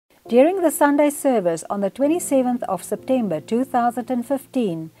During the Sunday service on the 27th of September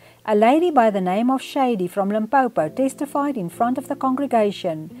 2015, a lady by the name of Shady from Limpopo testified in front of the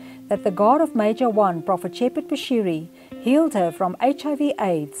congregation that the God of Major 1, Prophet Shepherd Bushiri, healed her from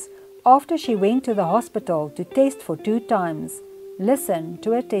HIV/AIDS after she went to the hospital to test for 2 times. Listen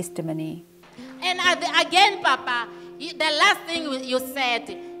to her testimony. And again, Papa, the last thing you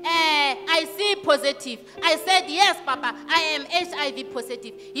said, I see positive. I said, yes, Papa, I am HIV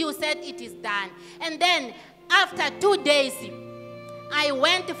positive. You said it is done. And then after 2 days, I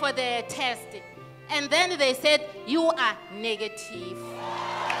went for the test. And then they said, you are negative.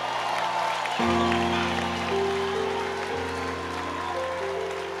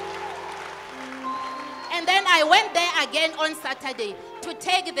 And then I went there again on Saturday to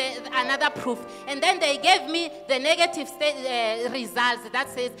take another proof. And then they gave me the negative results that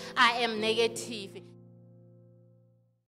says I am negative.